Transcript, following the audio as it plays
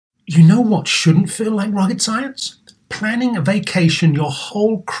You know what shouldn't feel like rocket science? Planning a vacation your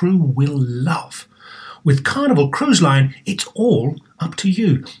whole crew will love. With Carnival Cruise Line, it's all up to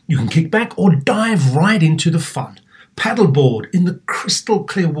you. You can kick back or dive right into the fun. Paddleboard in the crystal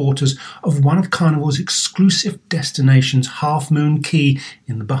clear waters of one of Carnival's exclusive destinations, Half Moon Cay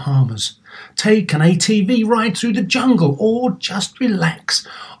in the Bahamas. Take an ATV ride through the jungle or just relax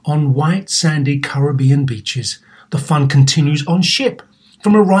on white sandy Caribbean beaches. The fun continues on ship,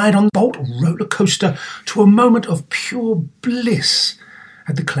 from a ride on Bolt roller coaster to a moment of pure bliss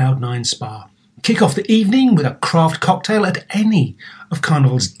at the Cloud9 Spa. Kick off the evening with a craft cocktail at any of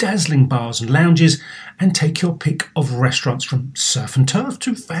Carnival's dazzling bars and lounges, and take your pick of restaurants from surf and turf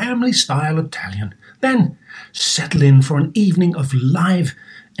to family-style Italian. Then settle in for an evening of live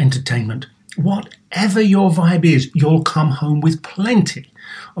entertainment. Whatever your vibe is, you'll come home with plenty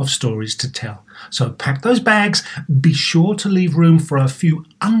of stories to tell. So pack those bags, be sure to leave room for a few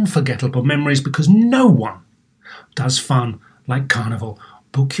unforgettable memories, because no one does fun like Carnival.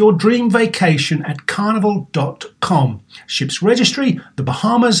 Book your dream vacation at carnival.com. Ships registry, the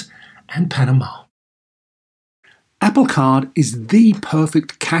Bahamas and Panama. Apple Card is the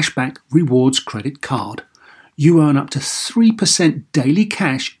perfect cashback rewards credit card. You earn up to 3% daily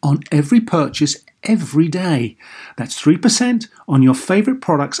cash on every purchase every day. That's 3% on your favorite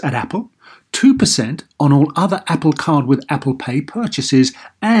products at Apple, 2% on all other Apple Card with Apple Pay purchases,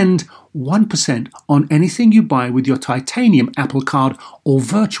 and 1% on anything you buy with your titanium Apple Card or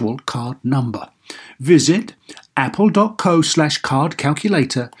virtual card number. Visit apple.co/card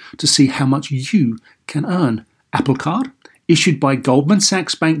calculator to see how much you can earn. Apple Card, issued by Goldman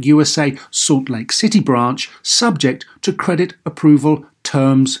Sachs Bank USA, Salt Lake City branch, subject to credit approval.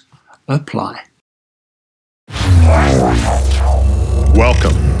 Terms apply.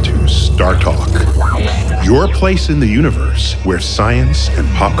 Welcome to Star Talk, your place in the universe where science and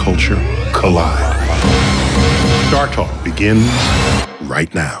pop culture collide. Star Talk begins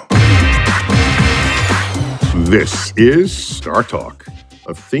right now. This is Star Talk,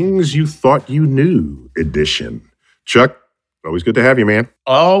 a Things You Thought You Knew edition. Chuck, always good to have you, man.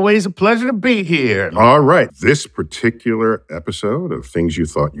 Always a pleasure to be here. All right. This particular episode of Things You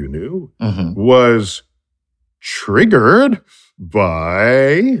Thought You Knew was triggered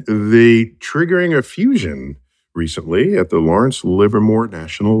by the triggering of fusion recently at the Lawrence Livermore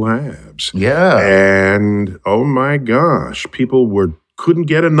National Labs. Yeah. And oh my gosh, people couldn't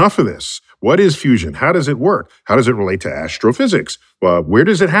get enough of this. What is fusion? How does it work? How does it relate to astrophysics? Where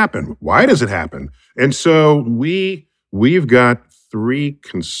does it happen? Why does it happen? And so we've got 3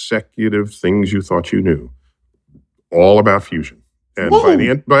 consecutive things you thought you knew, all about fusion. And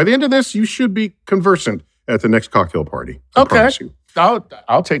by the end of this, you should be conversant at the next cocktail party. I promise you.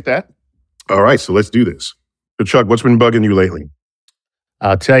 I'll take that. All right, so let's do this. So Chuck, what's been bugging you lately?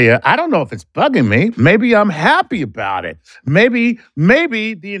 I'll tell you, I don't know if it's bugging me. Maybe I'm happy about it. Maybe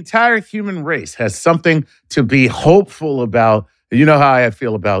the entire human race has something to be hopeful about. You know how I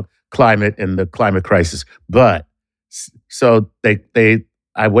feel about climate and the climate crisis. But so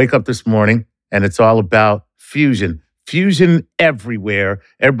I wake up this morning and it's all about fusion. Fusion everywhere.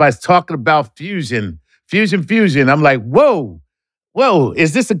 Everybody's talking about fusion. Fusion. I'm like, whoa,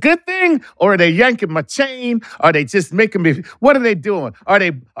 is this a good thing? Or are they yanking my chain? Are they just making me, what are they doing? Are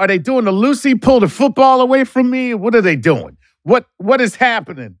they doing the Lucy, pull the football away from me? What are they doing? What is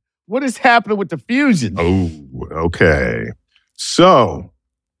happening? What is happening with the fusion? Oh, okay. So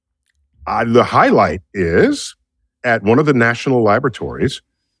the highlight is at one of the national laboratories,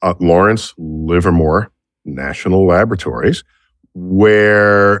 Lawrence Livermore National Laboratories,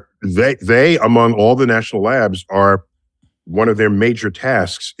 where they, among all the national labs, are one of their major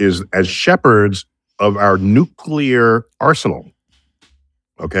tasks is as shepherds of our nuclear arsenal.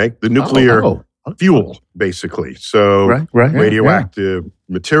 Okay? The nuclear fuel, basically. So radioactive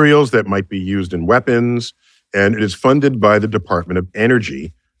materials that might be used in weapons. And it is funded by the Department of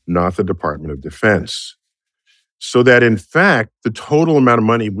Energy, not the Department of Defense. So that, in fact, the total amount of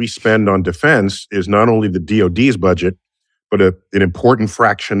money we spend on defense is not only the DoD's budget, but an important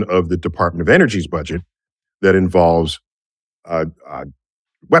fraction of the Department of Energy's budget that involves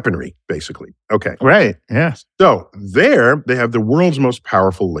weaponry, basically. Okay. Right, yes. So there, they have the world's most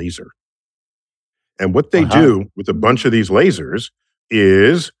powerful laser. And what they do with a bunch of these lasers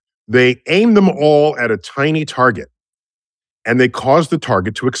is they aim them all at a tiny target, and they cause the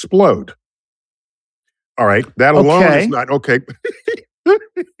target to explode. All right. That alone is not okay.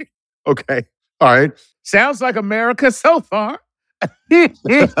 Okay. All right. Sounds like America so far. People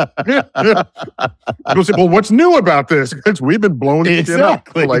say, well, what's new about this? Because we've been blowing it up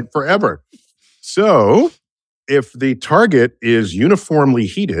for like forever. So if the target is uniformly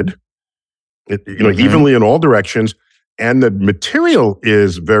heated, evenly in all directions, and the material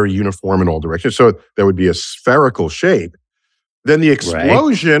is very uniform in all directions, so there would be a spherical shape, then the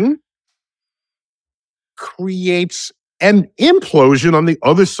explosion creates an implosion on the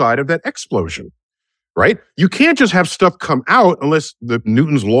other side of that explosion, right? You can't just have stuff come out unless the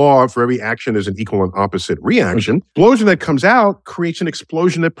Newton's law for every action is an equal and opposite reaction. Explosion that comes out creates an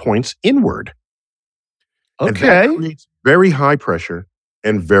explosion that points inward. And that creates very high pressure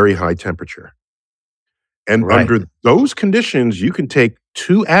and very high temperature. And under those conditions, you can take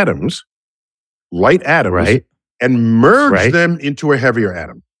two atoms, light atoms, and merge them into a heavier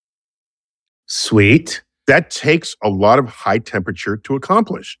atom. Sweet. That takes a lot of high temperature to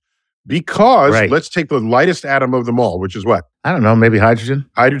accomplish. Because let's take the lightest atom of them all, which is what? I don't know, maybe hydrogen?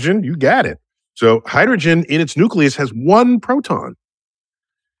 Hydrogen, you got it. So hydrogen in its nucleus has one proton.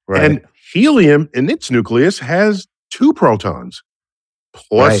 And helium in its nucleus has two protons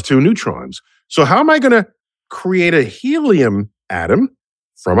plus two neutrons. So how am I going to create a helium atom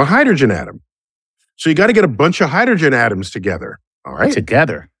from a hydrogen atom? So you got to get a bunch of hydrogen atoms together. All right?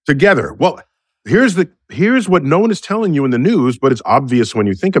 Together. Well, here's what no one is telling you in the news, but it's obvious when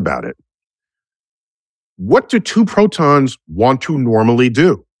you think about it. What do two protons want to normally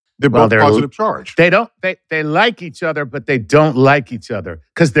do? They're both positive charge. They don't. They like each other, but they don't like each other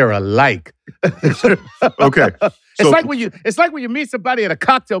because they're alike. Okay. It's like when you meet somebody at a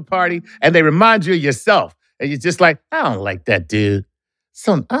cocktail party and they remind you of yourself, and you're just like, I don't like that dude.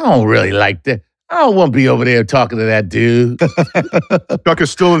 I don't really like that. I don't want to be over there talking to that dude. Chuck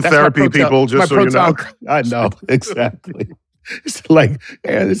is still in therapy, people, just so you know. I know, exactly. It's like,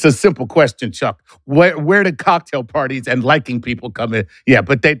 it's a simple question, Chuck. Where did cocktail parties and liking people come in? Yeah,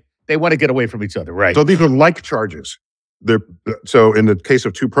 but they want to get away from each other, right? So these are like charges. So in the case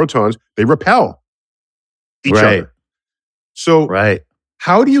of two protons, they repel each other. So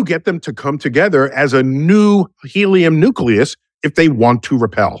how do you get them to come together as a new helium nucleus if they want to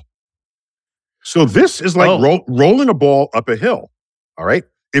repel? So this is like rolling a ball up a hill, all right?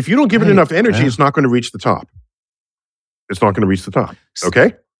 If you don't give it enough energy, it's not going to reach the top. It's not going to reach the top,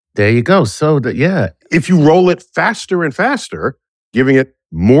 okay? There you go. So, if you roll it faster and faster, giving it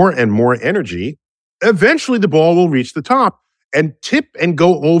more and more energy, eventually the ball will reach the top and tip and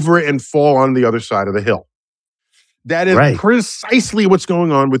go over and fall on the other side of the hill. That is precisely what's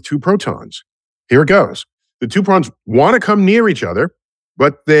going on with two protons. Here it goes. The two protons want to come near each other,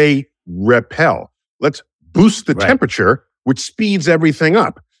 but they repel. Let's boost the temperature, which speeds everything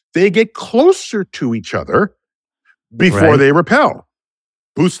up. They get closer to each other before they repel.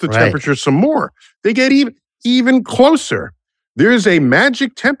 Boost the temperature some more. They get even closer. There is a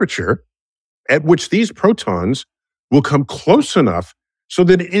magic temperature at which these protons will come close enough so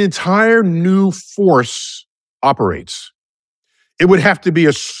that an entire new force operates. It would have to be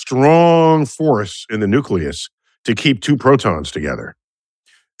a strong force in the nucleus to keep two protons together.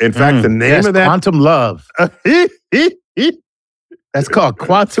 In fact, the name of that... quantum love. That's called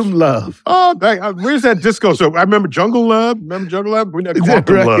quantum love. Oh, where's that disco? So I remember Jungle Love. Remember Jungle Love? We had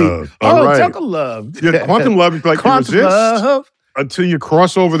Quantum Love. Jungle Love. Yeah, Quantum Love is like quantum you resist love. until you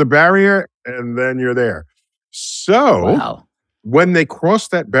cross over the barrier, and then you're there. So when they cross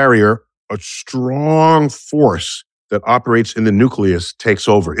that barrier, a strong force that operates in the nucleus takes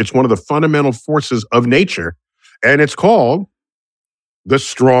over. It's one of the fundamental forces of nature, and it's called the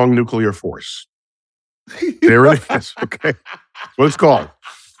strong nuclear force. There it is. Okay. That's what it's called.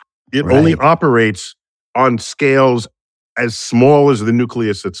 It only operates on scales as small as the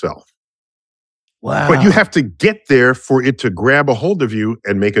nucleus itself. Wow. But you have to get there for it to grab a hold of you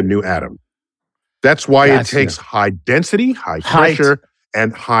and make a new atom. That's why it takes high density, high pressure,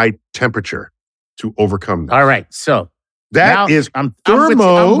 and high temperature to overcome that. All right. So I'm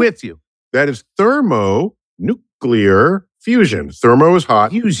with you. That is thermonuclear fusion. Thermo is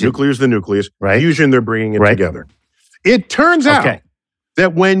hot. Nuclear is the nucleus. Fusion, they're bringing it together. It turns out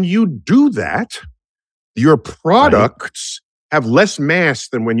that when you do that, your products have less mass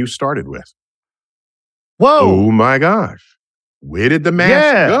than when you started with. Whoa. Oh my gosh. Where did the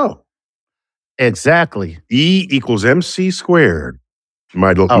mass go? Exactly. E equals MC squared.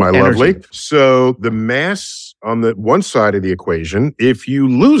 My lovely. So the mass on the one side of the equation, if you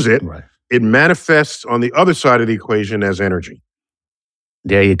lose it, it manifests on the other side of the equation as energy.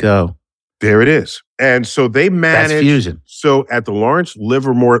 There you go. There it is. And so they manage. That's fusion. So at the Lawrence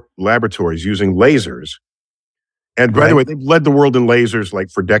Livermore Laboratories using lasers, and by the way, they've led the world in lasers like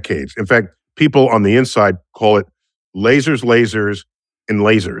for decades. In fact, people on the inside call it lasers, and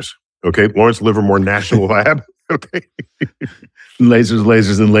lasers. Okay, Lawrence Livermore National Lab. Okay, lasers,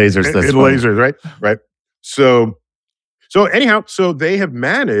 and lasers. That's lasers, right. So anyhow, so they have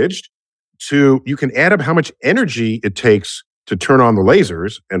managed to, you can add up how much energy it takes to turn on the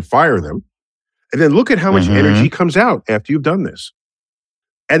lasers and fire them. And then look at how much energy comes out after you've done this.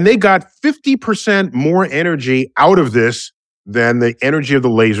 And they got 50% more energy out of this than the energy of the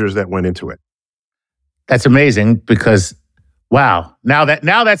lasers that went into it. That's amazing because, wow, now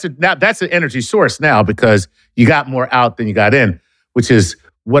that's an energy source now because you got more out than you got in, which is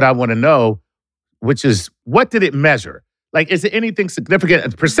what I want to know, which is what did it measure? Like, is it anything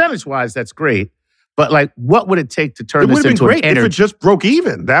significant? Percentage-wise, that's great. But like, what would it take to turn this into an energy? It would have been great if it just broke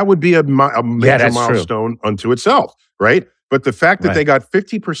even. That would be a major milestone unto itself, right? But the fact that they got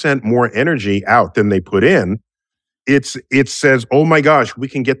 50% more energy out than they put in, it says, oh my gosh, we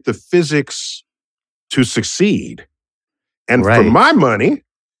can get the physics to succeed. And for my money,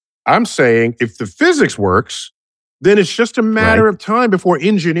 I'm saying if the physics works, then it's just a matter of time before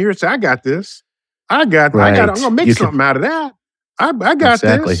engineers say, I got this. I'm going to make something out of that. I got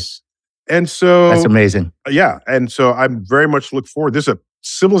this. And so that's amazing. Yeah. And so I very much look forward. There's a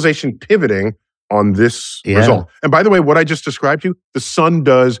civilization pivoting on this result. And by the way, what I just described to you, the sun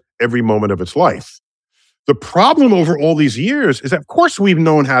does every moment of its life. The problem over all these years is that, of course, we've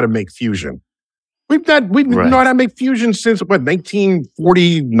known how to make fusion. We've known how to make fusion since,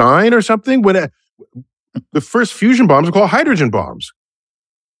 1949 or something? When the first fusion bombs are called hydrogen bombs.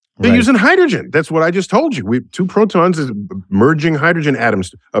 They're using hydrogen. That's what I just told you. Two protons is merging hydrogen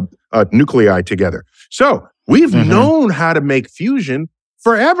atoms, nuclei together. So we've known how to make fusion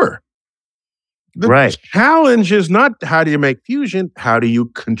forever. The challenge is not how do you make fusion, how do you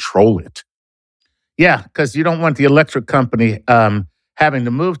control it? Yeah, because you don't want the electric company having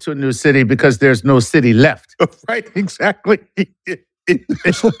to move to a new city because there's no city left. Right, exactly.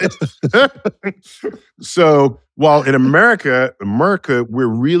 So while in America, we're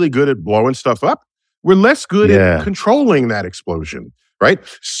really good at blowing stuff up, we're less good at controlling that explosion, right?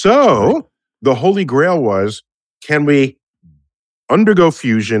 So the Holy Grail was, can we undergo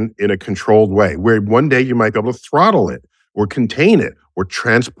fusion in a controlled way where one day you might be able to throttle it or contain it or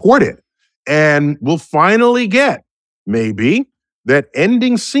transport it? And we'll finally get, maybe, that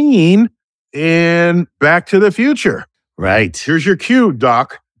ending scene in Back to the Future. Right. Here's your cue,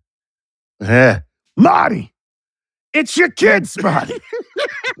 Doc. Marty, it's your kids, Marty.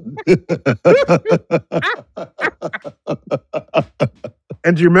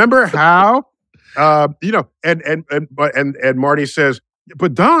 And do you remember how, and Marty says,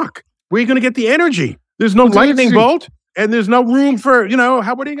 but Doc, where are you going to get the energy? There's no lightning bolt and there's no room for,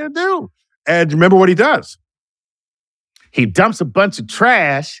 what are you going to do? And remember what he does? He dumps a bunch of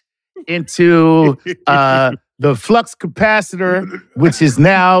trash into the flux capacitor, which is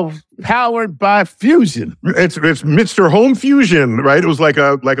now powered by fusion. It's Mr. Home Fusion, right? It was like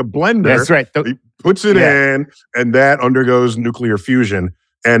a blender. That's right. He puts it in, and that undergoes nuclear fusion.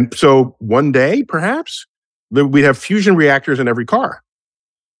 And so one day, perhaps, we'd have fusion reactors in every car.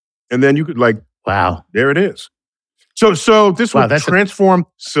 And then you could wow, there it is. So this would transform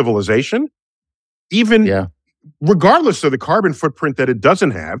civilization. Even regardless of the carbon footprint that it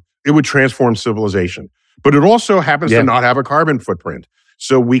doesn't have, it would transform civilization. But it also happens to not have a carbon footprint.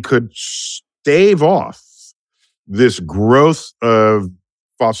 So we could stave off this growth of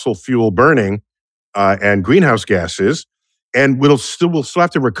fossil fuel burning and greenhouse gases. And we'll still have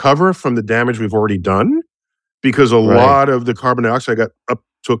to recover from the damage we've already done because a lot of the carbon dioxide got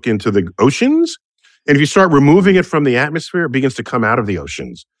took into the oceans. And if you start removing it from the atmosphere, it begins to come out of the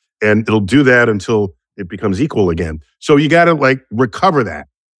oceans. And it'll do that until it becomes equal again. So you got to recover that.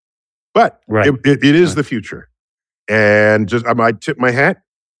 But it is the future. And just I might tip my hat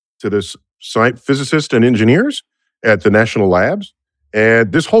to this physicists and engineers at the national labs.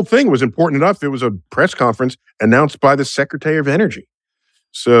 And this whole thing was important enough. It was a press conference announced by the Secretary of Energy.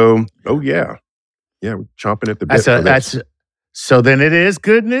 So, we're chomping at the bit. So then it is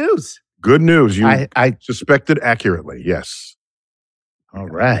good news. Good news. I suspected accurately. Yes. All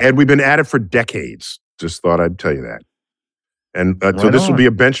right. And we've been at it for decades. Just thought I'd tell you that. And so this will be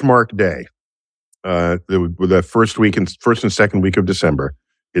a benchmark day. The first and second week of December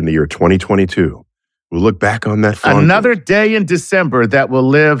in the year 2022. We'll look back on that. Another day in December that will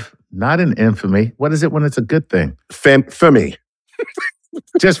live not in infamy. What is it when it's a good thing? Femi.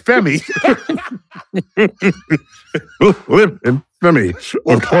 Just Femi. Live in Femi.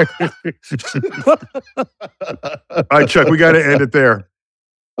 Okay. All right, Chuck, we got to end it there.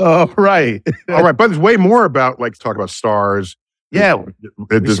 Oh, right. All right. But there's way more about, talk about stars. Yeah.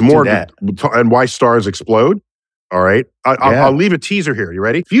 There's more and why stars explode. All right. I'll leave a teaser here. You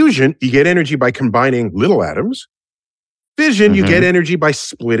ready? Fusion, you get energy by combining little atoms. Fission, you get energy by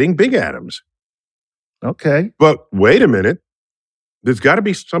splitting big atoms. Okay. But wait a minute. There's got to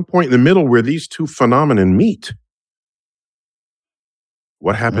be some point in the middle where these two phenomena meet.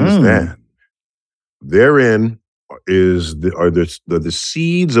 What happens then? Therein are the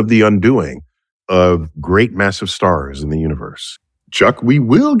seeds of the undoing of great massive stars in the universe. Chuck, we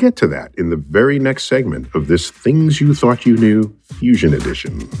will get to that in the very next segment of this Things You Thought You Knew Fusion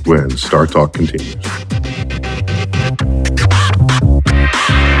Edition when Star Talk continues.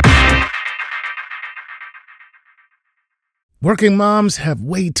 Working moms have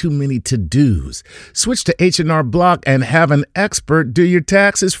way too many to-dos. Switch to H&R Block and have an expert do your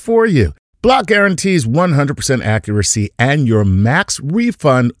taxes for you. Block guarantees 100% accuracy and your max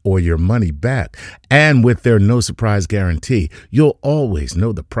refund or your money back. And with their no surprise guarantee, you'll always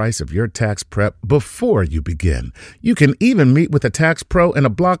know the price of your tax prep before you begin. You can even meet with a tax pro in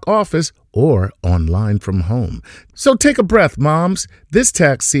a Block office or online from home. So take a breath, moms. This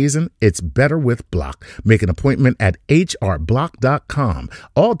tax season, it's better with Block. Make an appointment at hrblock.com.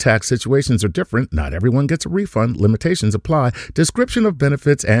 All tax situations are different. Not everyone gets a refund. Limitations apply. Description of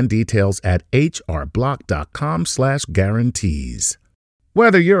benefits and details at hrblock.com/guarantees.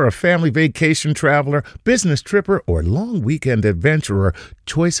 Whether you're a family vacation traveler, business tripper, or long weekend adventurer,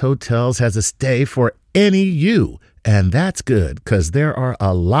 Choice Hotels has a stay for any you. And that's good, because there are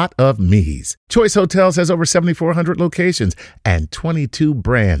a lot of me's. Choice Hotels has over 7,400 locations and 22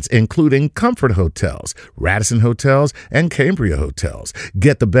 brands, including Comfort Hotels, Radisson Hotels, and Cambria Hotels.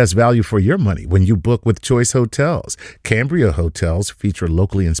 Get the best value for your money when you book with Choice Hotels. Cambria Hotels feature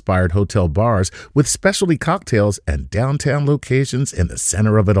locally inspired hotel bars with specialty cocktails and downtown locations in the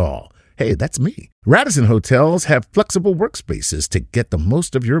center of it all. Hey, that's me. Radisson Hotels have flexible workspaces to get the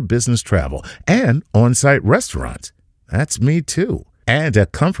most of your business travel and on-site restaurants. That's me too. And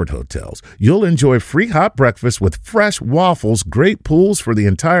at Comfort Hotels, you'll enjoy free hot breakfast with fresh waffles, great pools for the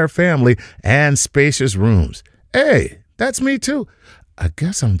entire family, and spacious rooms. Hey, that's me too. I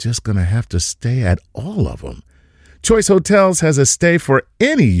guess I'm just going to have to stay at all of them. Choice Hotels has a stay for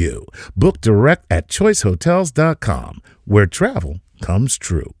any you. Book direct at choicehotels.com, where travel comes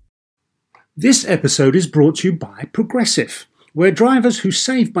true. This episode is brought to you by Progressive, where drivers who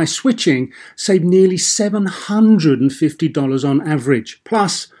save by switching save nearly $750 on average.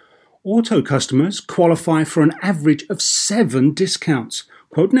 Plus, auto customers qualify for an average of 7 discounts.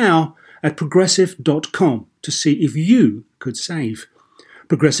 Quote now at progressive.com to see if you could save.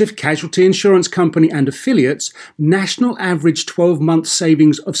 Progressive Casualty Insurance Company and affiliates, national average 12-month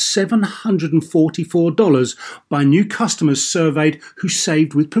savings of $744 by new customers surveyed who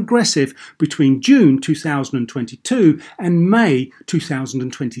saved with Progressive between June 2022 and May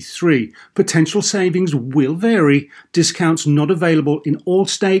 2023. Potential savings will vary. Discounts not available in all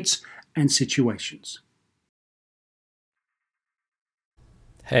states and situations.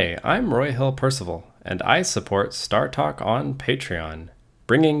 Hey, I'm Roy Hill Percival, and I support Star Talk on Patreon.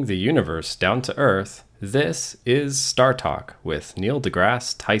 Bringing the universe down to Earth, this is Star Talk with Neil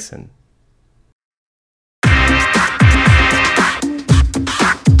deGrasse Tyson.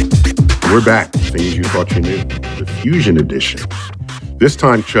 We're back. Things You Thought You Knew, the Fusion Edition. This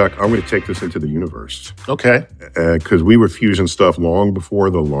time, Chuck, I'm going to take this into the universe. Okay. Because we were fusion stuff long before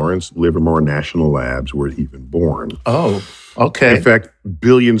the Lawrence Livermore National Labs were even born. Oh, okay. In fact,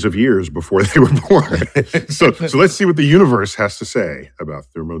 billions of years before they were born. So let's see what the universe has to say about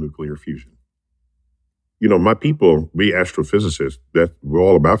thermonuclear fusion. You know, my people, we astrophysicists, we're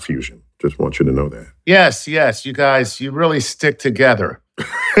all about fusion. Just want you to know that. Yes, you guys, you really stick together.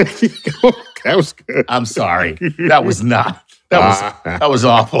 That was good. I'm sorry. That was not. That was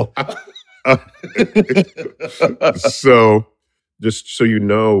awful. So, just so you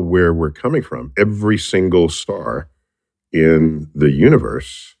know where we're coming from, every single star in the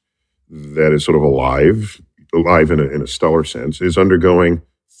universe that is sort of alive in a stellar sense, is undergoing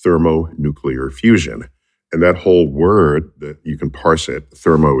thermonuclear fusion. And that whole word, that you can parse it,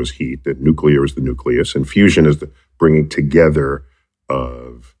 thermo is heat, that nuclear is the nucleus, and fusion is the bringing together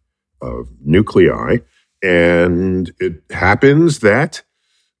of nuclei. And it happens that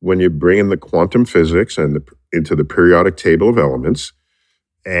when you bring in the quantum physics and into the periodic table of elements,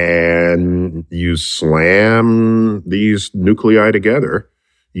 and you slam these nuclei together,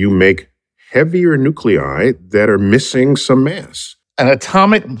 you make heavier nuclei that are missing some mass. An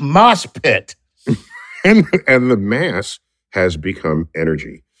atomic mosh pit. And the mass has become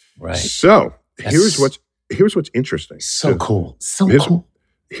energy. Right. So here's what's interesting. So cool. Cool.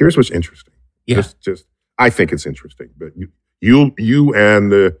 Here's what's interesting. Yeah. Just I think it's interesting, but you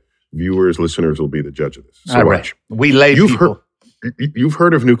and the viewers, listeners will be the judge of this. So all right. We lay people. You've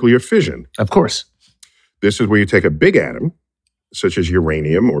heard of nuclear fission. Of course. This is where you take a big atom such as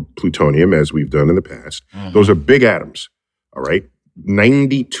uranium or plutonium, as we've done in the past, those are big atoms, all right?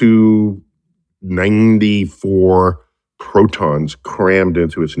 92, 94 protons crammed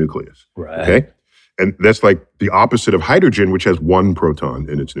into its nucleus, okay? And that's like the opposite of hydrogen, which has one proton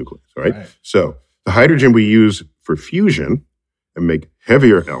in its nucleus, all right? So the hydrogen we use for fusion and make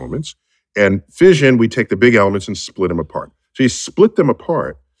heavier elements, and fission, we take the big elements and split them apart. So you split them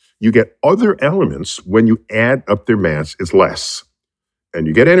apart, you get other elements when you add up their mass, it's less. And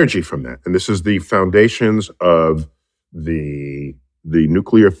you get energy from that. And this is the foundations of the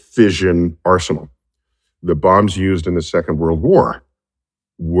nuclear fission arsenal. The bombs used in the Second World War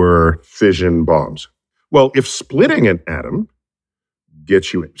were fission bombs. Well, if splitting an atom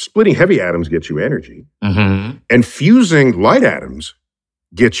splitting heavy atoms gets you energy, and fusing light atoms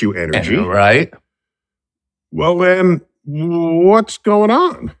gets you energy, right? Well, then what's going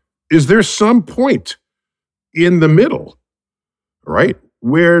on? Is there some point in the middle, right?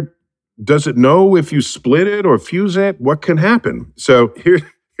 Where does it know if you split it or fuse it? What can happen? So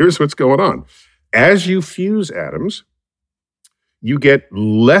here's what's going on. As you fuse atoms, you get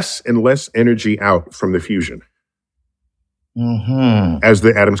less and less energy out from the fusion as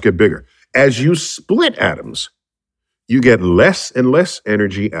the atoms get bigger. As you split atoms, you get less and less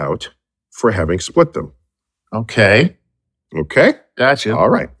energy out for having split them. Okay. Gotcha. All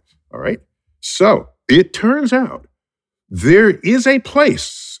right. So it turns out there is a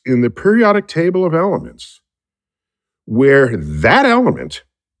place in the periodic table of elements where that element,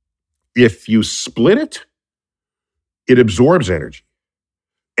 if you split it, it absorbs energy.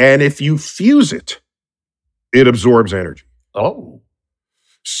 And if you fuse it, it absorbs energy. Oh.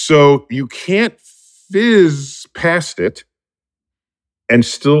 So you can't fizz past it and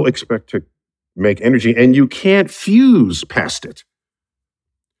still expect to make energy, and you can't fuse past it.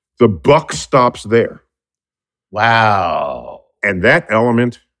 The buck stops there. Wow. And that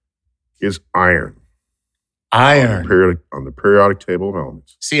element is iron. Iron. On the periodic table of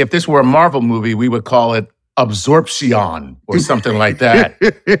elements. See, if this were a Marvel movie, we would call it absorption or something like that.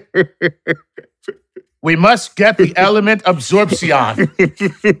 We must get the element absorption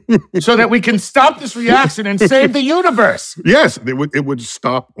so that we can stop this reaction and save the universe. Yes, it would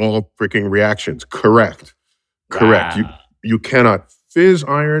stop all freaking reactions. Correct. Wow. You cannot fizz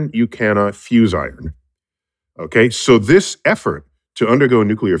iron, you cannot fuse iron. Okay, so this effort to undergo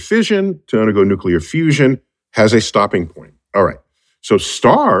nuclear fission, to undergo nuclear fusion, has a stopping point. All right, so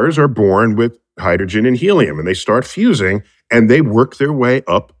stars are born with hydrogen and helium, and they start fusing, and they work their way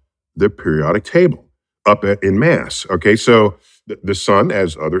up the periodic table, up in mass. Okay, so the sun,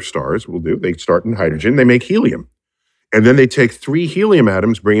 as other stars will do, they start in hydrogen, they make helium. And then they take 3 helium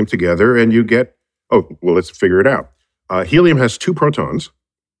atoms, bring them together, and you get, let's figure it out. Helium has 2 protons,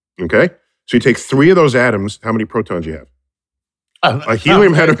 okay? So you take 3 of those atoms, how many protons do you have? A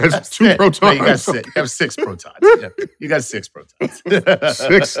helium atom has 2 protons. No, you have 6 protons. Yeah, you got 6 protons.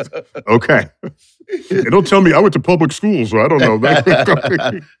 6? Okay. Don't tell me, I went to public school, so I don't know.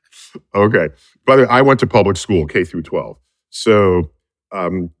 Okay. By the way, I went to public school, K through 12. So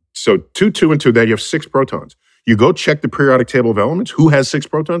 2, 2, and 2, then you have 6 protons. You go check the periodic table of elements. Who has 6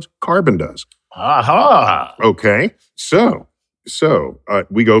 protons? Carbon does. Aha. Okay. So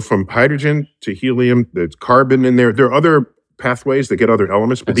we go from hydrogen to helium. There's carbon in there. There are other pathways that get other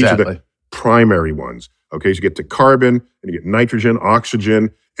elements, but these are the primary ones. Okay, so you get to carbon, and you get nitrogen, oxygen,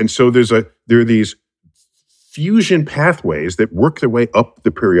 and so there are these fusion pathways that work their way up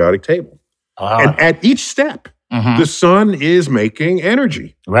the periodic table. And at each step, the sun is making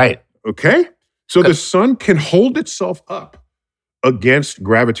energy. Right. Okay? So the sun can hold itself up against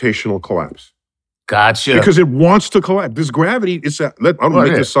gravitational collapse. Gotcha. Because it wants to collapse. This gravity is, I'm going to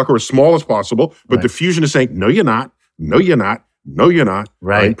make this sucker as small as possible, but the fusion is saying, no, you're not. No, you're not. No, you're not.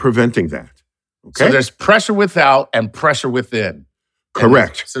 Right. I'm preventing that. Okay? So there's pressure without and pressure within.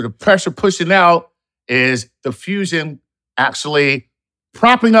 Correct. So the pressure pushing out is the fusion actually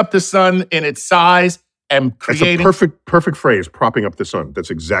propping up the sun in its size and creating... That's a perfect phrase, propping up the sun.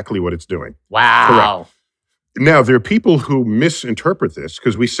 That's exactly what it's doing. Wow. Correct. Now, there are people who misinterpret this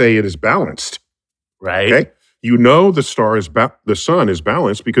because we say it is balanced. Right. Okay? You know the sun is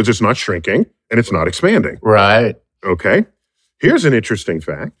balanced because it's not shrinking and it's not expanding. Right. Okay? Here's an interesting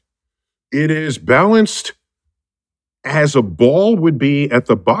fact. It is balanced as a ball would be at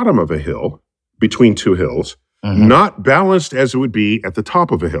the bottom of a hill, between 2 hills, not balanced as it would be at the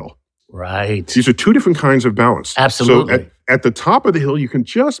top of a hill. Right. These are 2 different kinds of balance. Absolutely. So at the top of the hill, you can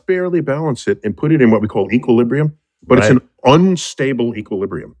just barely balance it and put it in what we call equilibrium, but it's an unstable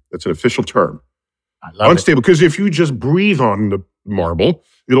equilibrium. That's an official term. I love unstable, because if you just breathe on the marble,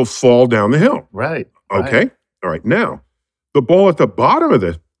 it'll fall down the hill. Right. Okay? All right. Now, The ball at the bottom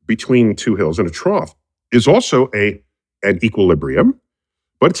of between two hills in a trough is also an equilibrium,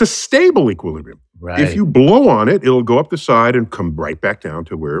 but it's a stable equilibrium. Right. If you blow on it, it'll go up the side and come right back down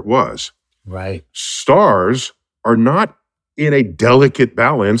to where it was. Right. Stars are not in a delicate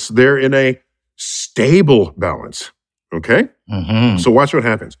balance. They're in a stable balance. Okay? Mm-hmm. So watch what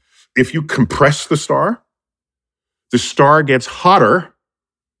happens. If you compress the star gets hotter,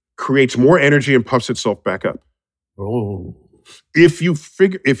 creates more energy, and puffs itself back up. Oh. If you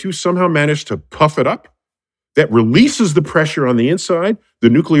somehow manage to puff it up, that releases the pressure on the inside, the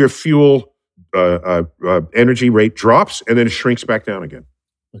nuclear fuel energy rate drops, and then it shrinks back down again.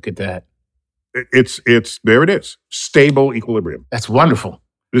 Look at that. It's there it is. Stable equilibrium. That's wonderful.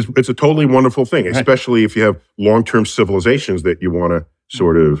 It's a totally wonderful thing, especially if you have long-term civilizations that you want to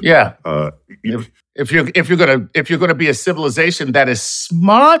sort of If you're gonna be a civilization that is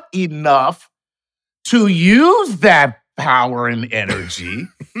smart enough to use that power and energy,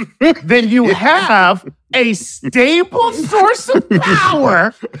 then you have a stable source of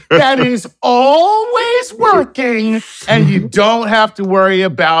power that is always working, and you don't have to worry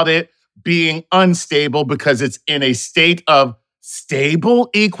about it being unstable because it's in a state of stable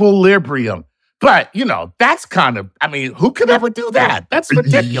equilibrium. But, that's who could ever do that? That's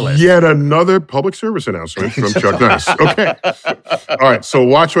ridiculous. Yet another public service announcement from Chuck Nice. Okay. All right, so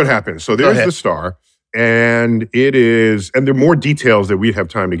watch what happens. So there's the star, and there are more details that we have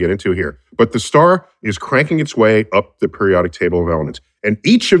time to get into here. But the star is cranking its way up the periodic table of elements. And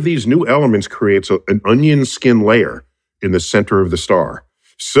each of these new elements creates an onion skin layer in the center of the star.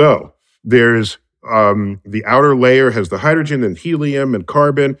 So there's the outer layer has the hydrogen and helium and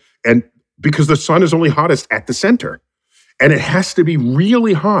carbon, and because the sun is only hottest at the center. And it has to be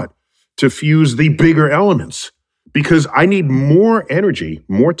really hot to fuse the bigger elements because I need more energy,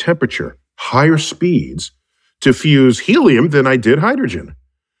 more temperature, higher speeds to fuse helium than I did hydrogen.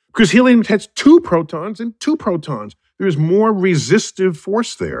 Because helium has 2 protons and 2 protons. There's more resistive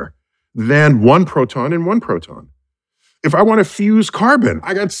force there than 1 proton and 1 proton. If I want to fuse carbon,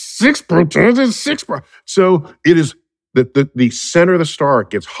 I got 6 protons and 6 protons. So it is the center of the star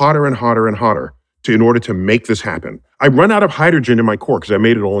gets hotter and hotter and hotter in order to make this happen. I run out of hydrogen in my core because I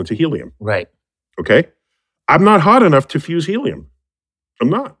made it all into helium. Right. Okay? I'm not hot enough to fuse helium. I'm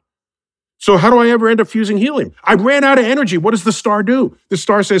not. So how do I ever end up fusing helium? I ran out of energy. What does the star do? The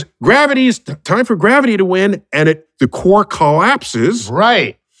star says, time for gravity to win, and the core collapses.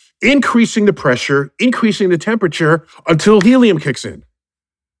 Right. Increasing the pressure, increasing the temperature until helium kicks in.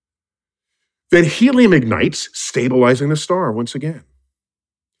 Then helium ignites, stabilizing the star once again.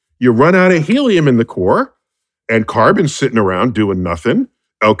 You run out of helium in the core, and carbon's sitting around doing nothing.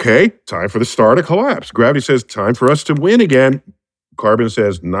 Okay, time for the star to collapse. Gravity says, time for us to win again. Carbon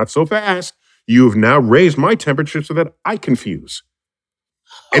says, not so fast. You have now raised my temperature so that I can fuse.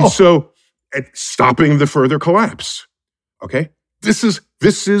 And so, stopping the further collapse. Okay? This is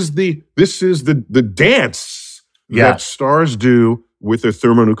the dance that stars do with their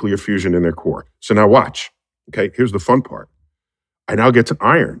thermonuclear fusion in their core. So now watch. Okay, here's the fun part. I now get to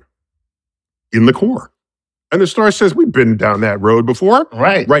iron in the core. And the star says, we've been down that road before.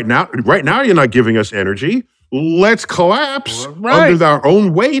 Right. Right now, you're not giving us energy. Let's collapse under our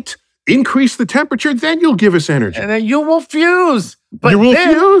own weight, increase the temperature, then you'll give us energy. And then you will fuse. But you will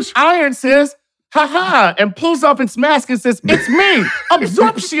fuse. Iron says, ha-ha, and pulls off its mask and says, it's me,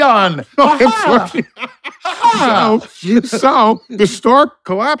 absorption. So the star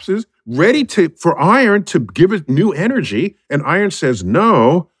collapses, ready for iron to give it new energy, and iron says,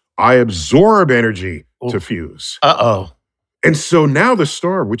 no, I absorb energy to fuse. Uh-oh. And so now the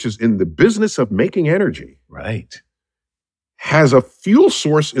star, which is in the business of making energy, has a fuel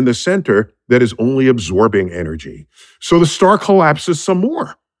source in the center that is only absorbing energy. So the star collapses some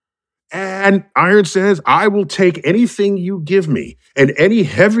more. And iron says, I will take anything you give me, and any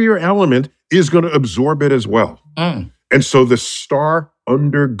heavier element is going to absorb it as well. And so the star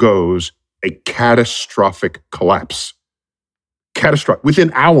undergoes a catastrophic collapse. Catastrophic,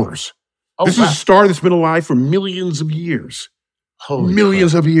 within hours. This is a star that's been alive for millions of years.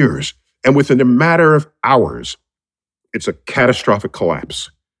 Millions of years. And within a matter of hours, it's a catastrophic collapse.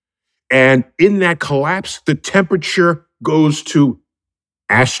 And in that collapse, the temperature goes to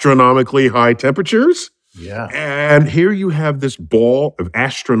astronomically high temperatures. Yeah. And here you have this ball of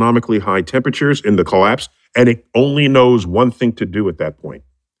astronomically high temperatures in the collapse, and it only knows one thing to do at that point,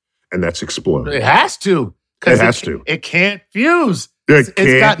 and that's explode. It has to. It has to. It can't fuse. It's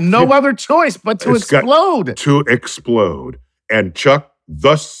got no other choice but to explode. To explode. And Chuck,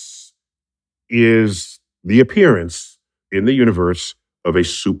 thus is the appearance in the universe of a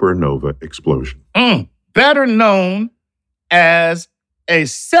supernova explosion. Better known as a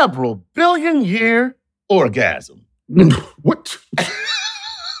several billion-year orgasm. What?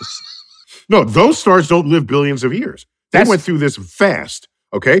 No, those stars don't live billions of years. They went through this fast,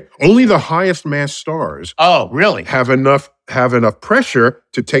 okay? Only the highest mass stars really? have enough pressure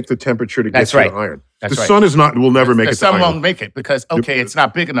to take the temperature to get to the iron. That's the sun will never make it to the sun iron. won't make it because, it's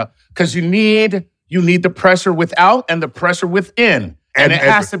not big enough. Because you need the pressure without and the pressure within. And it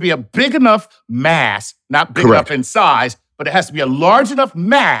has to be a big enough mass, not big enough in size, but it has to be a large enough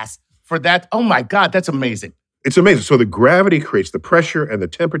mass for that. Oh my God, that's amazing. It's amazing. So the gravity creates the pressure and the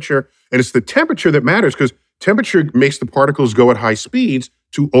temperature, and it's the temperature that matters because temperature makes the particles go at high speeds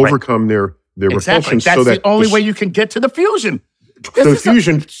to overcome their repulsion. That's so the only way you can get to the fusion.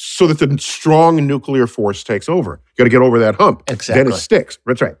 So that the strong nuclear force takes over. You got to get over that hump. Exactly. Then it sticks.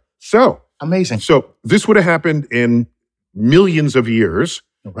 That's right. So amazing. So this would have happened in millions of years.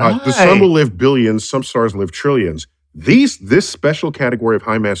 Right. The sun will live billions. Some stars live trillions. This special category of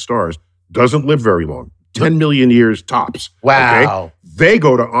high mass stars doesn't live very long. 10 million years tops. Wow. Okay? They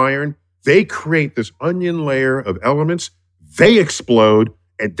go to iron. They create this onion layer of elements. They explode,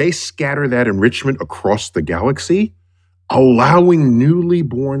 and they scatter that enrichment across the galaxy, allowing newly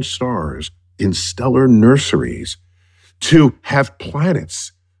born stars in stellar nurseries to have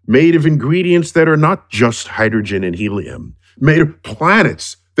planets made of ingredients that are not just hydrogen and helium, made of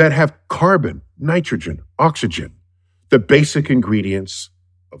planets that have carbon, nitrogen, oxygen, the basic ingredients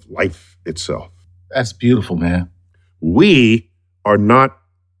of life itself. That's beautiful, man. We're not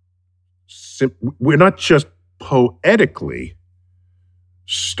just poetically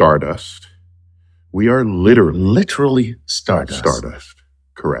stardust. We are literally stardust. Stardust,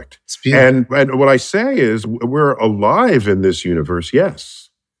 correct. It's beautiful. And what I say is we're alive in this universe, yes.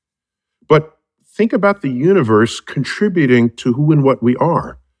 But think about the universe contributing to who and what we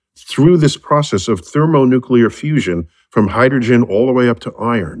are through this process of thermonuclear fusion from hydrogen all the way up to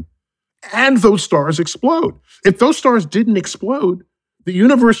iron. And those stars explode. If those stars didn't explode, the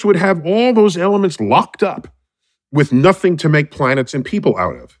universe would have all those elements locked up with nothing to make planets and people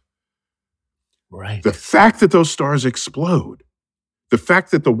out of. Right. The fact that those stars explode, the fact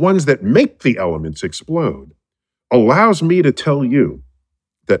that the ones that make the elements explode, allows me to tell you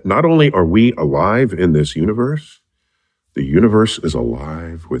that not only are we alive in this universe, the universe is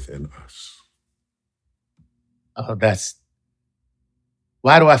alive within us. Oh,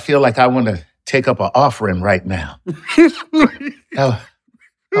 why do I feel like I want to take up an offering right now? That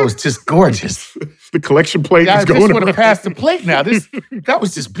was just gorgeous. The collection plate is going I just want to pass the plate now. That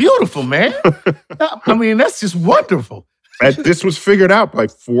was just beautiful, man. I mean, that's just wonderful. And this was figured out by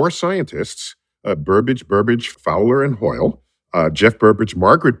 4 scientists, Burbidge, Fowler, and Hoyle, Jeff Burbidge,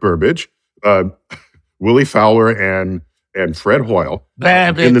 Margaret Burbidge, Willie Fowler, and Fred Hoyle.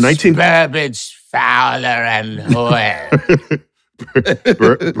 Burbidge, Fowler, and Hoyle.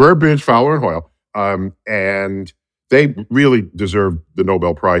 Burbidge, Fowler, and Hoyle. And they really deserved the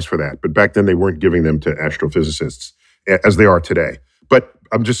Nobel Prize for that. But back then, they weren't giving them to astrophysicists as they are today. But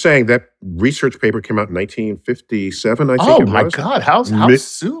I'm just saying that research paper came out in 1957, I think it was. Oh, my God. How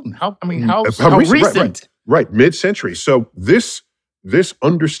soon? How recent? Right, mid-century. So this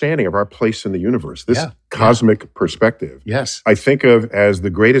understanding of our place in the universe, this cosmic perspective, I think of as the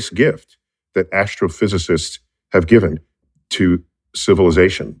greatest gift that astrophysicists have given to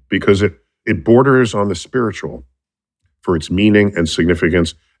civilization because it borders on the spiritual for its meaning and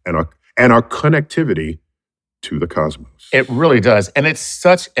significance and our connectivity to the cosmos. It really does. And it's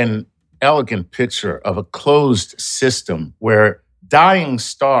such an elegant picture of a closed system where dying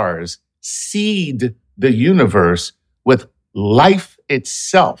stars seed the universe with life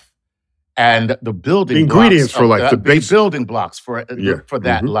itself and the building ingredients for life, the building blocks for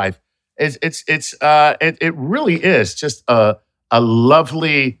that life. It really is just a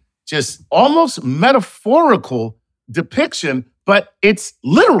lovely, just almost metaphorical depiction, but it's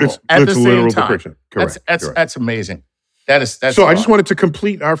literal at the same time. Depiction. Correct. That's amazing. That's so. I just wanted to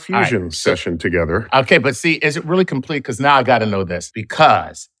complete our fusion session together. Okay, but see, is it really complete? Because now I got to know this.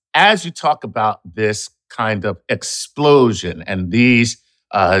 Because as you talk about this kind of explosion and these,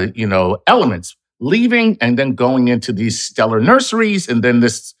 elements leaving and then going into these stellar nurseries, and then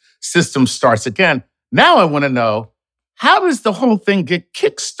this system starts again. Now I want to know, how does the whole thing get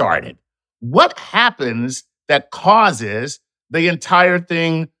kickstarted? What happens that causes the entire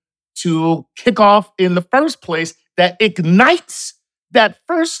thing to kick off in the first place that ignites that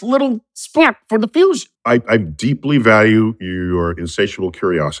first little spark for the fusion? I deeply value your insatiable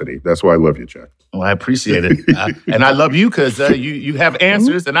curiosity. That's why I love you, Chuck. Well, I appreciate it. And I love you because you have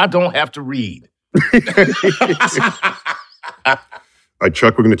answers and I don't have to read.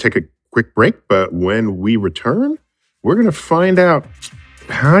 Chuck, we're going to take a quick break, but when we return, we're going to find out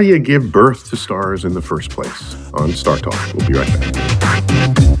how you give birth to stars in the first place on Star Talk. We'll be right back.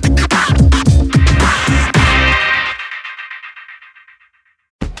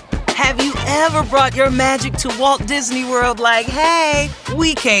 Have you ever brought your magic to Walt Disney World like, hey,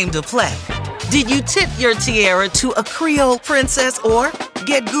 we came to play? Did you tip your tiara to a Creole princess or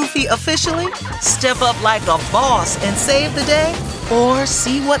get goofy officially? Step up like a boss and save the day? Or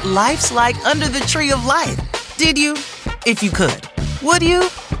see what life's like under the tree of life? Did you? If you could. Would you?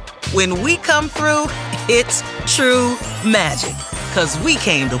 When we come through, it's true magic. 'Cause we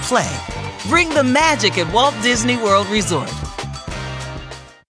came to play. Bring the magic at Walt Disney World Resort.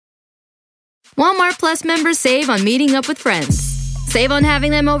 Walmart Plus members save on meeting up with friends. Save on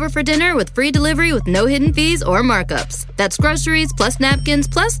having them over for dinner with free delivery with no hidden fees or markups. That's groceries, plus napkins,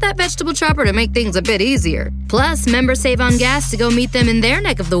 plus that vegetable chopper to make things a bit easier. Plus, members save on gas to go meet them in their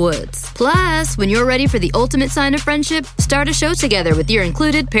neck of the woods. Plus, when you're ready for the ultimate sign of friendship, start a show together with your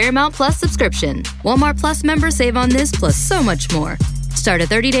included Paramount Plus subscription. Walmart Plus members save on this plus so much more. Start a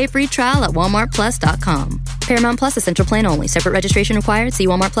 30-day free trial at walmartplus.com. Paramount Plus Essential Plan only. Separate registration required. See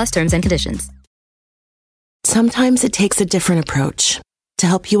Walmart Plus terms and conditions. Sometimes it takes a different approach to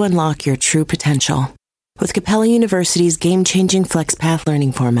help you unlock your true potential. With Capella University's game-changing FlexPath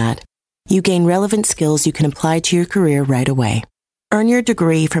learning format, you gain relevant skills you can apply to your career right away. Earn your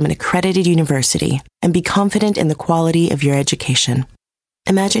degree from an accredited university and be confident in the quality of your education.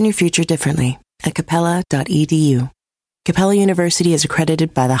 Imagine your future differently at capella.edu. Capella University is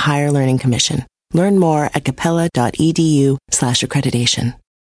accredited by the Higher Learning Commission. Learn more at capella.edu/accreditation.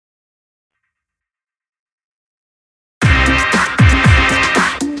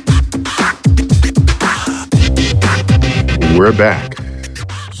 We're back.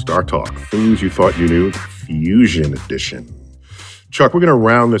 Star Talk, things you thought you knew, Fusion Edition. Chuck, we're going to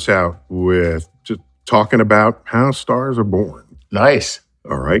round this out with just talking about how stars are born. Nice.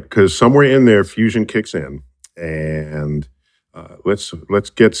 All right, because somewhere in there, fusion kicks in, and let's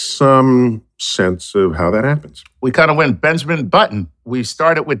get some sense of how that happens. We kind of went Benjamin Button. We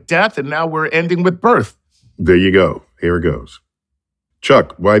started with death, and now we're ending with birth. There you go. Here it goes.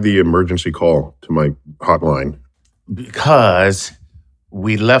 Chuck, why the emergency call to my hotline? Because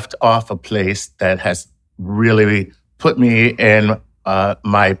we left off a place that has really put me in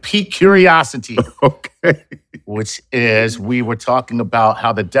my peak curiosity. Okay. Which is we were talking about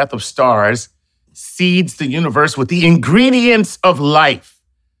how the death of stars seeds the universe with the ingredients of life,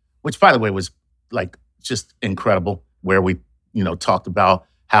 which, by the way, was like just incredible, where we, talked about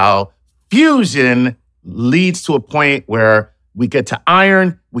how fusion leads to a point where we get to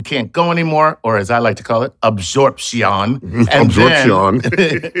iron, we can't go anymore, or as I like to call it, absorption. Absorption.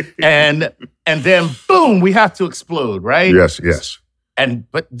 And then boom, we have to explode, right? Yes.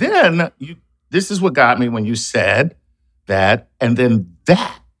 But then this is what got me when you said that, and then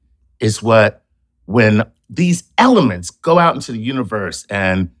that is when these elements go out into the universe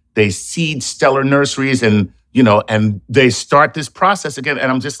and they seed stellar nurseries and they start this process again.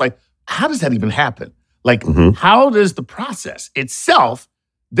 And I'm just like, how does that even happen? Like, how does the process itself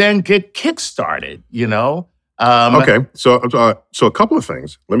then get kickstarted, Okay, so a couple of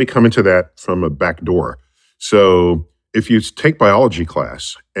things. Let me come into that from a back door. So if you take biology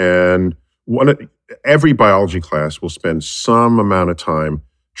class, and every biology class will spend some amount of time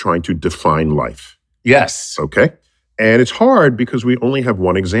trying to define life. Yes. Okay? And it's hard because we only have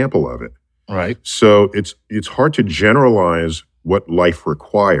one example of it. Right. So it's hard to generalize what life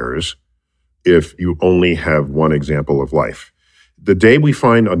requires if you only have one example of life. The day we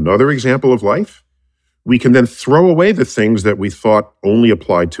find another example of life, we can then throw away the things that we thought only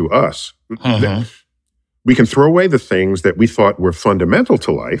applied to us. We can throw away the things that we thought were fundamental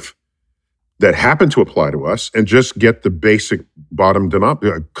to life that happen to apply to us and just get the basic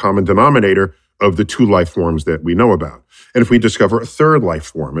common denominator of the two life forms that we know about. And if we discover a third life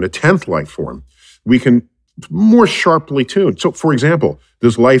form and a 10th life form, we can more sharply tune. So, for example,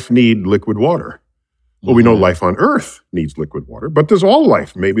 does life need liquid water? Well, we know life on Earth needs liquid water, but does all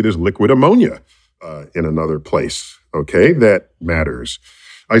life? Maybe there's liquid ammonia in another place, okay? That matters.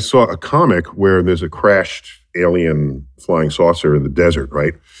 I saw a comic where there's a crashed alien flying saucer in the desert,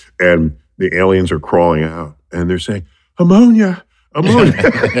 right? And the aliens are crawling out, and they're saying, ammonia.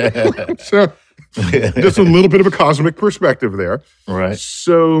 So, just a little bit of a cosmic perspective there. Right.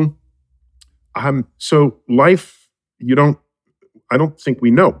 So life, I don't think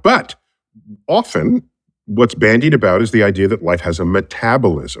we know. But often what's bandied about is the idea that life has a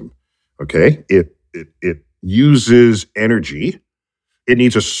metabolism, okay? It uses energy. It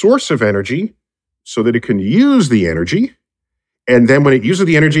needs a source of energy so that it can use the energy. And then when it uses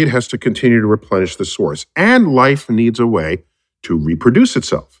the energy, it has to continue to replenish the source. And life needs a way to reproduce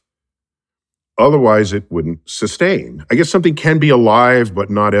itself. Otherwise, it wouldn't sustain. I guess something can be alive but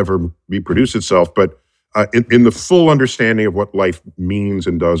not ever reproduce itself. But in the full understanding of what life means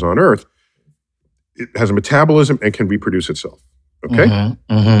and does on Earth, it has a metabolism and can reproduce itself. Okay?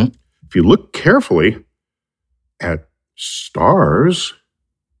 Mm-hmm. Mm-hmm. If you look carefully at stars,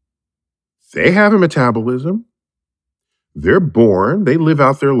 they have a metabolism. They're born, they live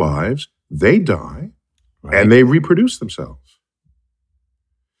out their lives, they die, and they reproduce themselves.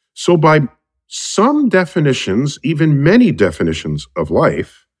 So by some definitions, even many definitions of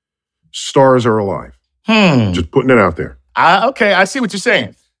life, stars are alive. Just putting it out there. Okay, I see what you're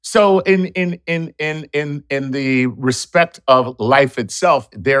saying. So in the respect of life itself,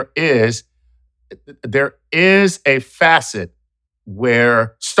 there is a facet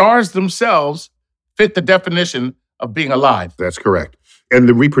where stars themselves fit the definition of being alive. That's correct. And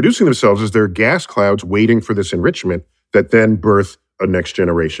the reproducing themselves is their gas clouds waiting for this enrichment that then birth a next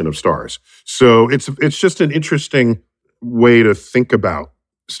generation of stars. So it's just an interesting way to think about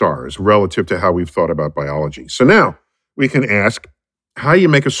stars relative to how we've thought about biology. So now we can ask how you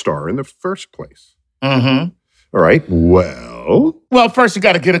make a star in the first place. Mm-hmm. All right. Well, first you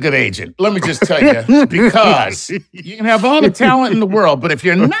got to get a good agent. Let me just tell you, because you can have all the talent in the world, but if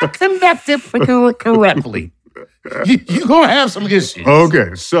you're not connected correctly, you're going to have some issues.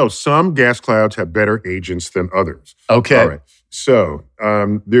 Okay. So some gas clouds have better agents than others. Okay. All right. So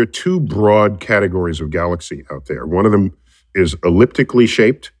there are two broad categories of galaxy out there. One of them is elliptically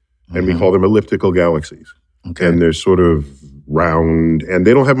shaped, and we call them elliptical galaxies. Okay. And they're sort of round, and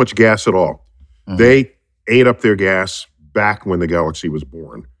they don't have much gas at all. They ate up their gas back when the galaxy was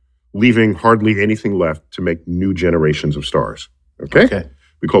born, leaving hardly anything left to make new generations of stars. Okay?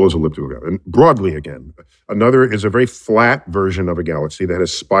 We call those elliptical galaxies. And broadly again, another is a very flat version of a galaxy that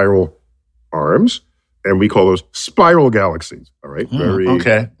has spiral arms, and we call those spiral galaxies. All right? Very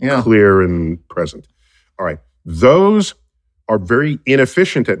clear and present. All right. Those are very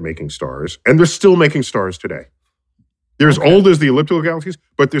inefficient at making stars, and they're still making stars today. They're as old as the elliptical galaxies,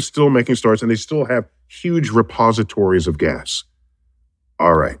 but they're still making stars, and they still have huge repositories of gas.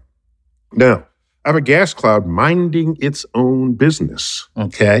 All right. Now, I have a gas cloud minding its own business.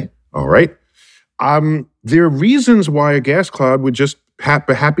 Okay. All right. There are reasons why a gas cloud would just be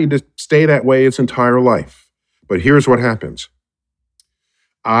happy to stay that way its entire life. But here's what happens.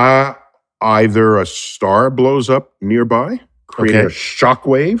 Either a star blows up nearby, creating a shock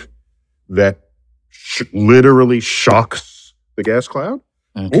wave that literally shocks the gas cloud,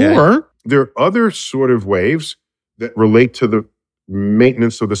 or there are other sort of waves that relate to the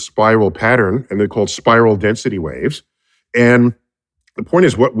maintenance of the spiral pattern, and they're called spiral density waves. And the point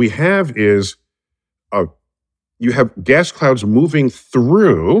is, what we have is you have gas clouds moving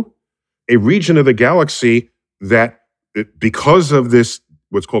through a region of the galaxy that, because of this,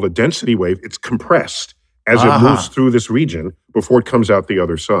 what's called a density wave, it's compressed as it moves through this region before it comes out the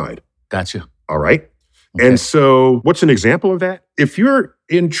other side. Gotcha. All right? Okay. And so what's an example of that? If you're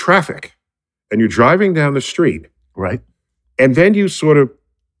in traffic and you're driving down the street, right, and then you sort of,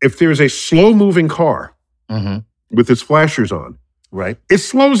 if there's a slow-moving car with its flashers on, right, it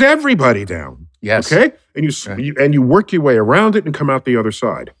slows everybody down. Yes. Okay? And you work your way around it and come out the other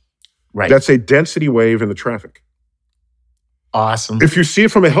side. Right. That's a density wave in the traffic. Awesome. If you see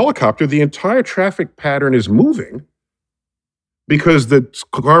it from a helicopter, the entire traffic pattern is moving because the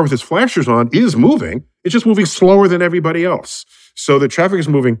car with its flashers on is moving. It's just moving slower than everybody else. So the traffic is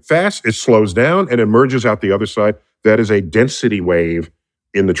moving fast, it slows down, and emerges out the other side. That is a density wave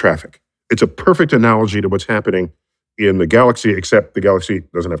in the traffic. It's a perfect analogy to what's happening in the galaxy, except the galaxy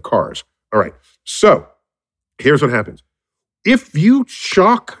doesn't have cars. All right. So here's what happens. If you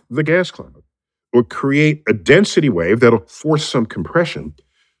shock the gas cloud or create a density wave that'll force some compression,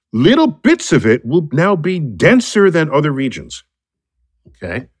 little bits of it will now be denser than other regions.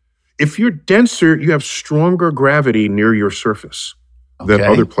 Okay. If you're denser, you have stronger gravity near your surface than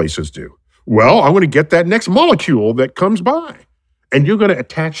other places do. Well, I want to get that next molecule that comes by, and you're going to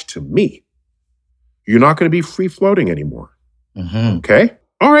attach to me. You're not going to be free floating anymore. Okay?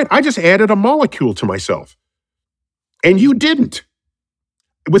 All right, I just added a molecule to myself, and you didn't.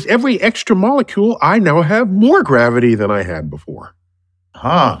 With every extra molecule, I now have more gravity than I had before.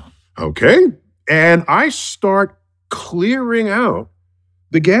 Okay? And I start clearing out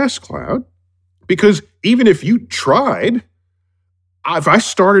the gas cloud, because even if you tried, if I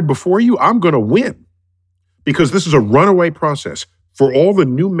started before you, I'm going to win, because this is a runaway process. For all the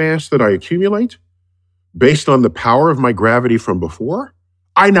new mass that I accumulate, based on the power of my gravity from before,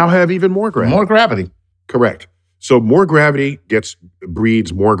 I now have even more gravity. More gravity. Correct. So more gravity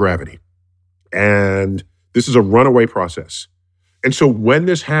breeds more gravity. And this is a runaway process. And so when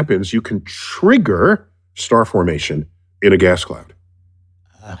this happens, you can trigger star formation in a gas cloud.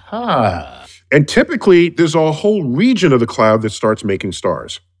 Aha. And typically, there's a whole region of the cloud that starts making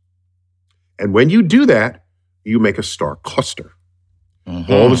stars. And when you do that, you make a star cluster. Mhm.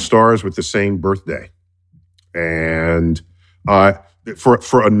 All the stars with the same birthday. And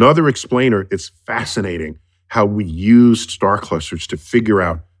for another explainer, it's fascinating how we use star clusters to figure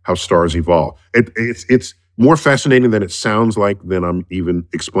out how stars evolve. It's more fascinating than it sounds like than I'm even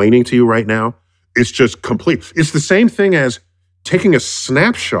explaining to you right now. It's just complete. It's the same thing as taking a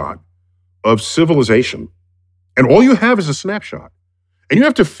snapshot of civilization, and all you have is a snapshot. And you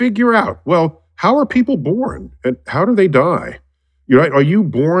have to figure out, well, how are people born and how do they die? Are you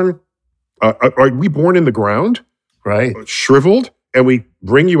born, are we born in the ground? Right. Shriveled, and we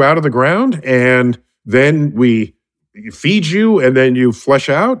bring you out of the ground, and then we feed you, and then you flesh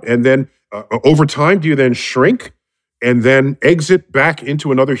out, and then over time, do you then shrink and then exit back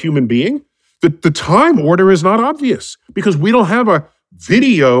into another human being? The time order is not obvious because we don't have a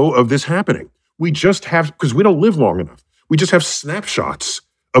video of this happening. We just have, because we don't live long enough, we just have snapshots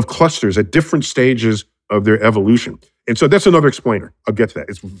of clusters at different stages of their evolution. And so that's another explainer. I'll get to that.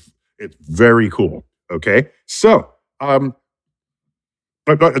 It's very cool. Okay. So, I'll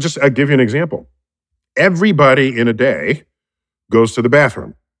give you an example. Everybody in a day goes to the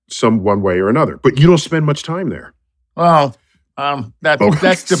bathroom, one way or another, but you don't spend much time there. Well,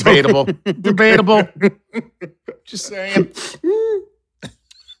 that's debatable. Debatable. Just saying.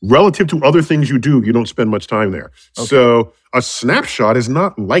 Relative to other things you do, you don't spend much time there. Okay. So a snapshot is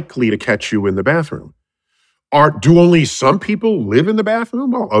not likely to catch you in the bathroom. Do only some people live in the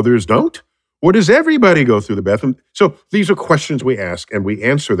bathroom while others don't? Or does everybody go through the bathroom? So these are questions we ask, and we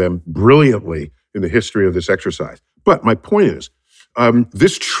answer them brilliantly in the history of this exercise. But my point is,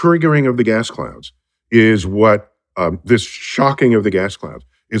 this triggering of the gas clouds is what, this shocking of the gas clouds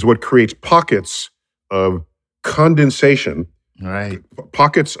is what creates pockets of condensation, Right.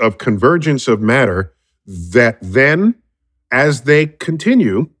 pockets of convergence of matter that then, as they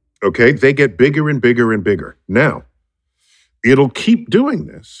continue, okay, they get bigger and bigger and bigger. Now, it'll keep doing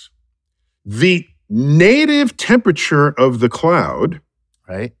this. The native temperature of the cloud,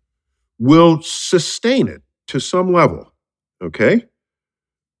 Right. will sustain it to some level, okay?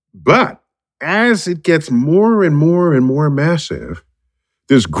 But as it gets more and more and more massive,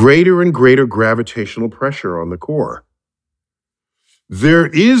 there's greater and greater gravitational pressure on the core. There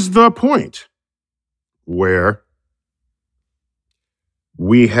is the point where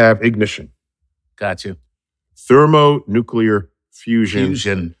we have ignition, Got you. thermonuclear fusion,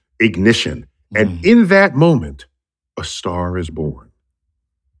 Fusion. ignition. And in that moment, a star is born.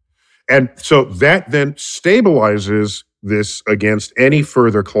 And so that then stabilizes this against any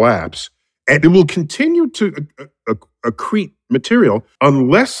further collapse. And it will continue to accrete material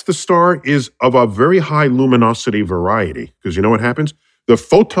unless the star is of a very high luminosity variety. Because you know what happens? The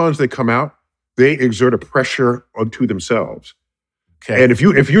photons that come out, they exert a pressure onto themselves. Okay. And if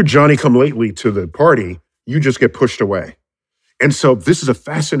you're Johnny come lately to the party, you just get pushed away. And so this is a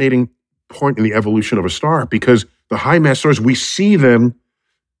fascinating point in the evolution of a star because the high mass stars, we see them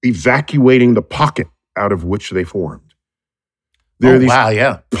evacuating the pocket out of which they formed. There are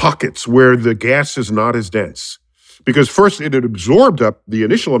these pockets where the gas is not as dense. Because first it had absorbed up the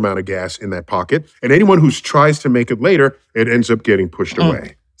initial amount of gas in that pocket, and anyone who tries to make it later, it ends up getting pushed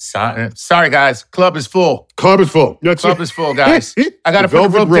away. Sorry, guys. Club is full. Club is full. Club is full, guys. I got to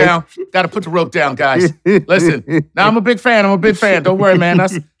put the rope down. Got to put the rope down, guys. Listen, now I'm a big fan. Don't worry, man.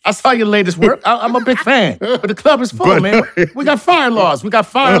 I saw your latest work. I'm a big fan. But the club is full, man. We got fire laws.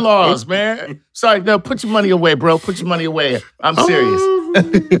 Man. Sorry, no, put your money away, bro. Put your money away. I'm serious.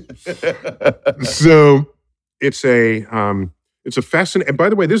 So it's a fascinating, and by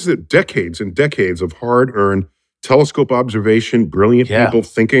the way, this is decades and decades of hard-earned telescope observation, brilliant people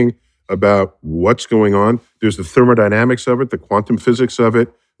thinking about what's going on. There's the thermodynamics of it, the quantum physics of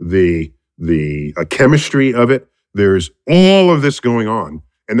it, the chemistry of it. There's all of this going on.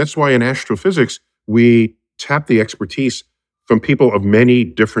 And that's why in astrophysics, we tap the expertise from people of many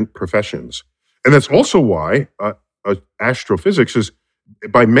different professions. And that's also why astrophysics is,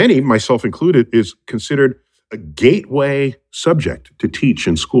 by many, myself included, is considered a gateway subject to teach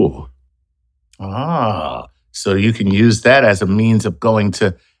in school. So you can use that as a means of going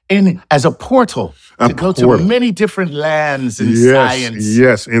to, as a portal to go to many different lands in science.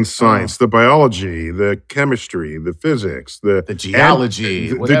 Yes, in science. The biology, the chemistry, the physics, the geology,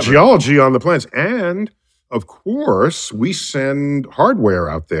 the geology on the planets. And, of course, we send hardware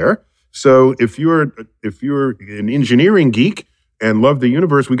out there So if you're an engineering geek and love the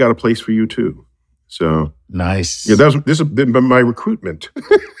universe, we got a place for you too. So nice. Yeah, this has been my recruitment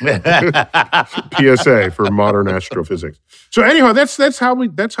PSA for modern astrophysics. So anyhow, that's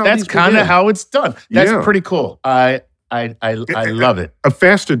kind of how it's done. That's pretty cool. I love it. A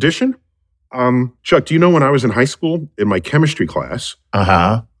fast addition. Chuck, do you know when I was in high school in my chemistry class,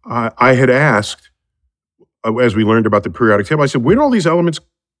 I had asked, as we learned about the periodic table, I said, where do all these elements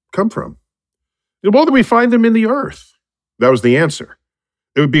come from? Well, do we find them in the Earth? That was the answer.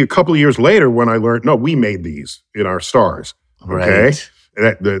 It would be a couple of years later when I learned, no, we made these in our stars. Okay.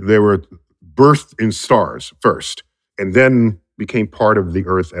 Right. They were birthed in stars first and then became part of the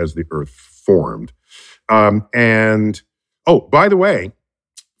Earth as the Earth formed. And by the way,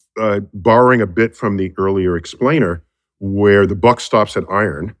 borrowing a bit from the earlier explainer, where the buck stops at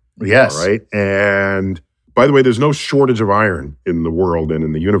iron. Yes. All right. And by the way, there's no shortage of iron in the world and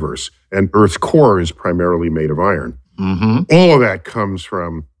in the universe. And Earth's core is primarily made of iron. Mm-hmm. All of that comes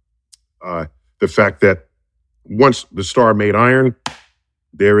from the fact that once the star made iron,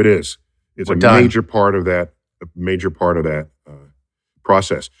 there it is. It's major part of that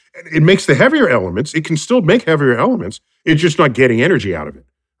process. And it makes the heavier elements. It can still make heavier elements. It's just not getting energy out of it,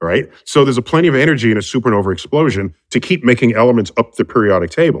 right? So there's plenty of energy in a supernova explosion to keep making elements up the periodic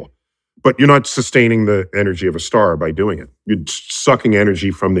table. But you're not sustaining the energy of a star by doing it. You're sucking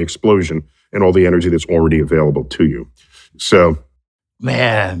energy from the explosion and all the energy that's already available to you. So,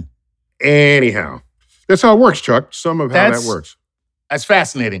 man. Anyhow, that's how it works, Chuck. Some of how that works. That's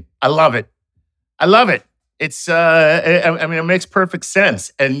fascinating. I love it. It's, it makes perfect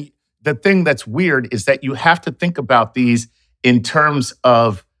sense. And the thing that's weird is that you have to think about these in terms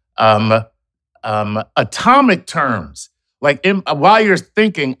of atomic terms. Like while you're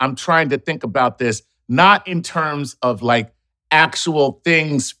thinking, I'm trying to think about this, not in terms of like actual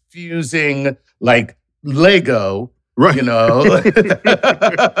things fusing like Lego, right? You know,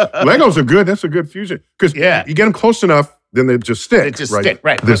 Legos are good. That's a good fusion because you get them close enough, then they just stick. They just stick,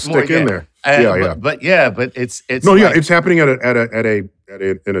 right? They stick in there. But it's it's happening at a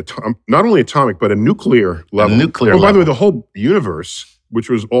not only atomic but a nuclear level. By the way, the whole universe, which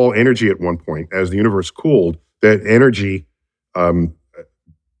was all energy at one point, as the universe cooled, that energy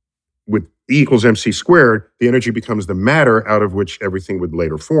with E equals mc squared, the energy becomes the matter out of which everything would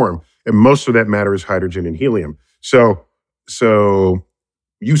later form. And most of that matter is hydrogen and helium. So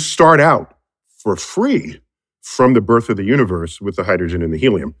you start out for free from the birth of the universe with the hydrogen and the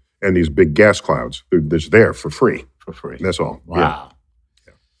helium and these big gas clouds. They're just there for free. For free. That's all. Wow.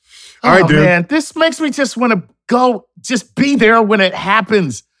 Yeah. All right, dude. Man, this makes me just want to go, just be there when it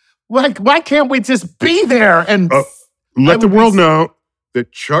happens. Like, why can't we just be there and let the world know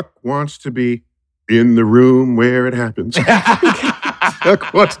that Chuck wants to be in the room where it happens.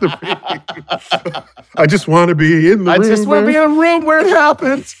 Chuck wants to be. I just want to be in the room. I just want to be in a room where it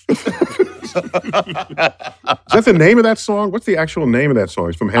happens. Is that the name of that song? What's the actual name of that song?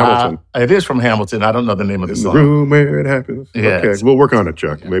 It's from Hamilton. It is from Hamilton. I don't know the name of the song. In the room where it happens. Yes. Okay, we'll work on it,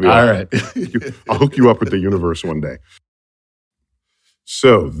 Chuck. Maybe All right. I'll hook you up with the universe one day.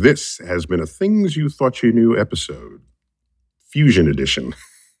 So this has been a Things You Thought You Knew episode, Fusion Edition.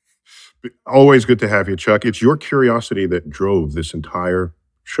 Always good to have you, Chuck. It's your curiosity that drove this entire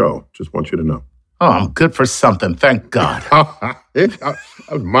show. Just want you to know. Oh, I'm good for something. Thank God. I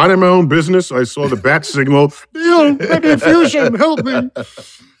was minding my own business. I saw the bat signal. Neil, making fusion, help me.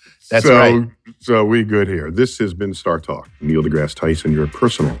 That's right. So we good here. This has been Star Talk. Neil deGrasse Tyson, your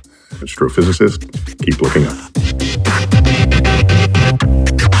personal astrophysicist. Keep looking up.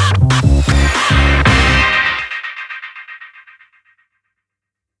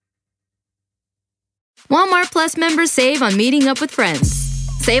 Walmart Plus members save on meeting up with friends.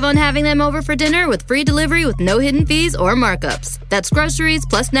 Save on having them over for dinner with free delivery with no hidden fees or markups. That's groceries,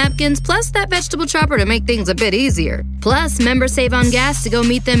 plus napkins, plus that vegetable chopper to make things a bit easier. Plus, members save on gas to go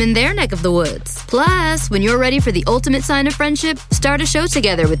meet them in their neck of the woods. Plus, when you're ready for the ultimate sign of friendship, start a show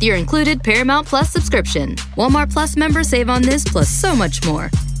together with your included Paramount Plus subscription. Walmart Plus members save on this plus so much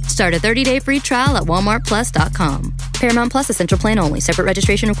more. Start a 30-day free trial at walmartplus.com. Paramount Plus Essential Plan only. Separate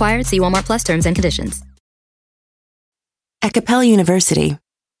registration required. See Walmart Plus terms and conditions. At Capella University,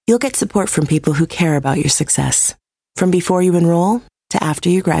 you'll get support from people who care about your success. From before you enroll to after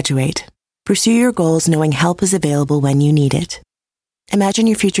you graduate, pursue your goals knowing help is available when you need it. Imagine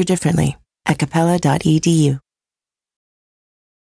your future differently at capella.edu.